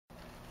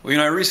Well,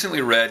 I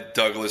recently read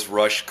Douglas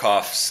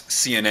Rushkoff's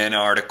CNN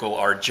article,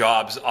 Are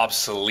Jobs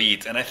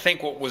Obsolete? And I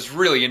think what was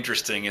really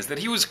interesting is that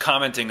he was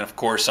commenting, of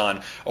course,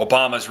 on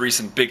Obama's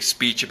recent big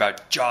speech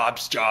about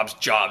jobs, jobs,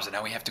 jobs, and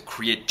how we have to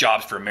create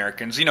jobs for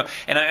Americans.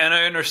 And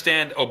I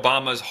understand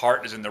Obama's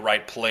heart is in the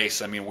right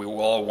place. I mean, we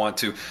all want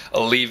to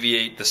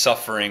alleviate the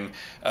suffering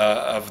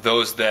of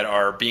those that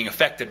are being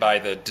affected by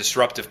the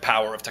disruptive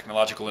power of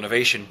technological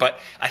innovation. But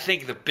I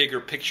think the bigger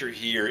picture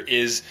here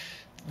is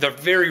the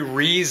very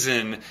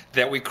reason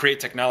that we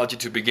create technology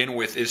to begin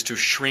with is to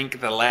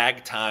shrink the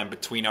lag time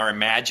between our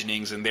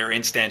imaginings and their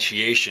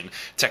instantiation.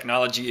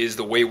 Technology is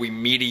the way we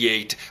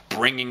mediate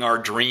bringing our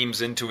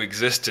dreams into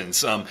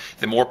existence.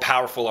 The more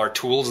powerful our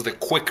tools, the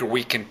quicker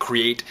we can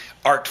create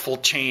artful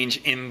change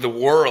in the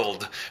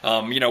world.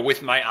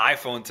 With my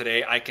iPhone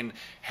today, I can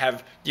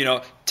have,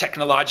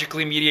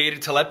 technologically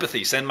mediated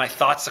telepathy, send my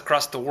thoughts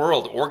across the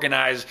world,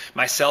 organize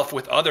myself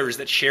with others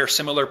that share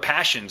similar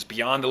passions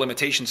beyond the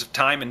limitations of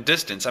time and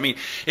distance. I mean,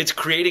 it's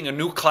creating a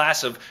new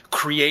class of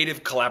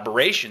creative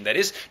collaboration that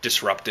is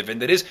disruptive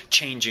and that is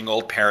changing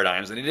old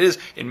paradigms, and it is,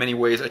 in many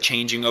ways, a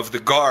changing of the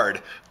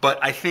guard. But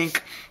I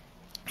think,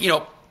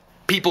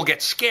 people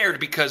get scared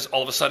because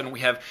all of a sudden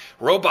we have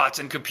robots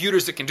and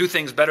computers that can do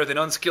things better than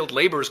unskilled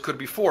laborers could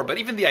before. But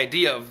even the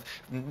idea of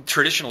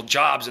traditional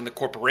jobs in the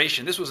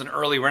corporation, this was an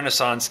early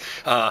Renaissance,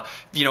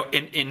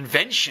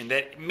 invention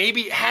that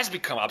maybe has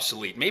become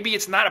obsolete. Maybe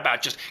it's not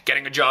about just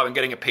getting a job and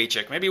getting a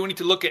paycheck. Maybe we need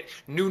to look at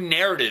new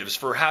narratives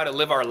for how to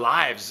live our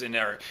lives in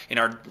our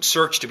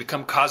search to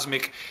become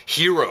cosmic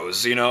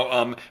heroes.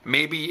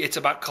 Maybe it's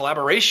about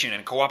collaboration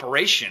and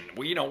cooperation.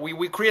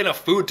 We create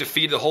enough food to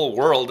feed the whole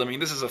world. I mean,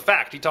 this is a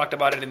fact. He talked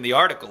about it in the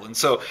article. And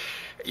so,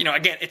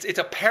 again, it's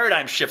a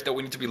paradigm shift that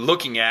we need to be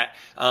looking at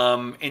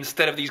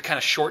instead of these kind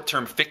of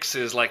short-term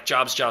fixes like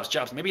jobs, jobs,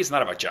 jobs. Maybe it's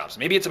not about jobs.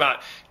 Maybe it's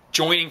about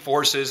joining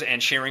forces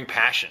and sharing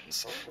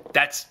passions.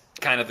 That's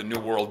kind of the new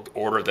world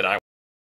order that I